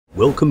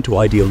Welcome to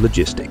Ideal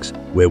Logistics,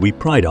 where we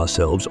pride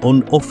ourselves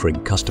on offering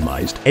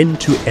customized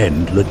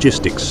end-to-end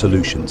logistics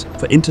solutions.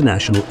 For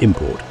international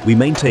import, we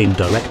maintain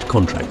direct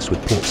contracts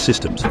with port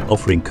systems,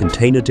 offering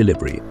container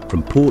delivery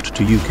from port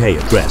to UK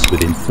address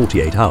within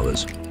 48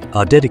 hours.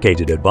 Our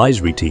dedicated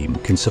advisory team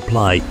can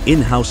supply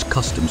in-house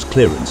customs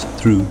clearance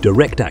through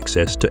direct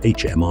access to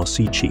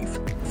HMRC Chief.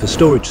 For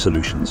storage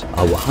solutions,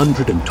 our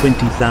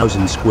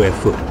 120,000 square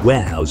foot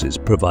warehouses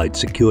provide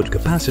secured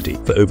capacity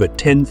for over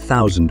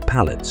 10,000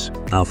 pallets.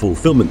 Our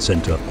fulfillment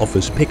center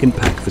offers pick and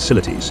pack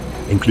facilities,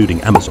 including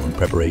Amazon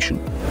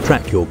preparation.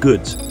 Track your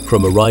goods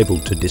from arrival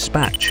to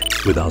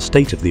dispatch with our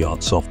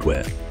state-of-the-art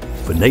software.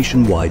 For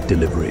nationwide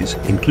deliveries,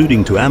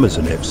 including to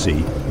Amazon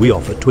FC, we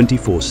offer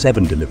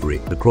 24/7 delivery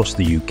across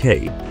the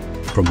UK.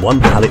 From one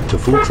pallet to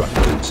full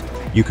truckloads,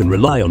 you can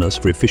rely on us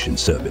for efficient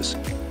service.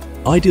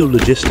 Ideal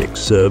Logistics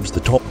serves the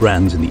top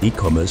brands in the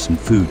e-commerce and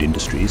food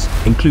industries,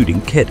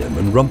 including Kedem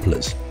and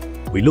Rumplers.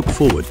 We look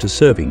forward to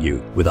serving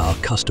you with our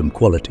custom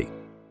quality.